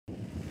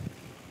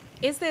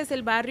Este es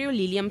el barrio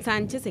Liliam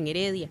Sánchez en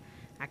Heredia.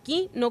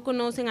 Aquí no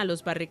conocen a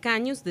los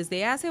barrecaños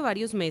desde hace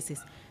varios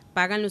meses.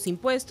 Pagan los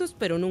impuestos,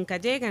 pero nunca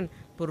llegan.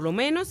 Por lo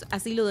menos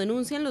así lo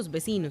denuncian los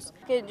vecinos.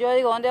 Que yo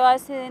digo, ¿dónde va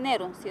ese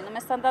dinero? Si no me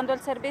están dando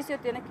el servicio,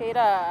 tiene que ir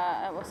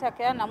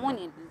queda en la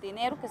MUNI, el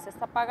dinero que se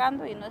está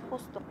pagando y no es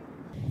justo.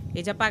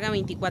 Ella paga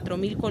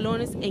 24.000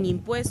 colones en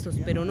impuestos,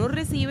 pero no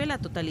recibe la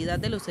totalidad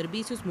de los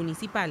servicios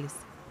municipales.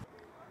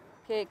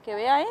 Que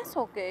vea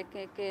eso,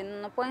 que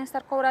no pueden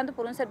estar cobrando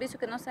por un servicio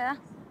que no se da.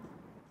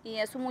 Y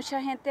eso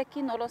mucha gente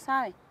aquí no lo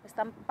sabe.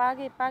 Están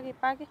pague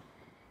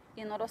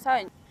y no lo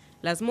saben.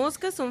 Las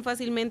moscas son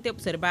fácilmente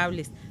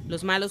observables,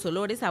 los malos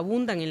olores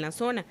abundan en la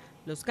zona,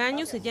 los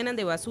caños se llenan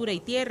de basura y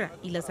tierra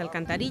y las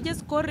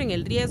alcantarillas corren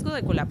el riesgo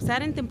de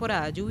colapsar en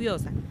temporada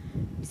lluviosa.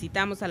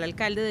 Visitamos al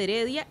alcalde de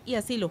Heredia y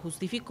así lo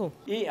justificó.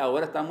 Y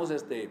ahora estamos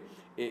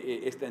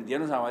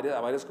extendiéndonos a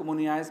varias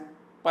comunidades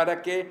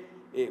para que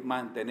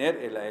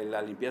mantener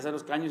la limpieza de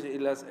los caños y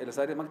las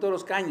áreas, más que todos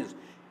los caños,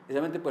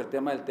 precisamente por el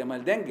tema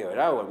del dengue,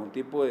 ¿verdad? O algún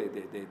tipo de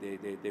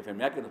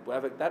enfermedad que nos pueda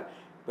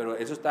afectar, pero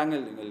eso está en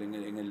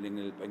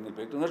el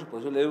proyecto nuestro,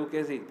 por eso le digo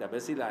que tal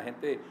vez si la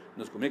gente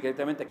nos comunica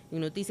directamente. En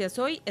Noticias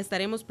Hoy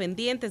estaremos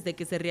pendientes de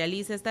que se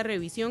realice esta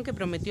revisión que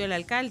prometió el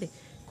alcalde.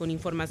 Con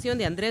información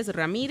de Andrés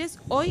Ramírez,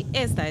 hoy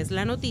esta es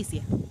la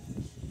noticia.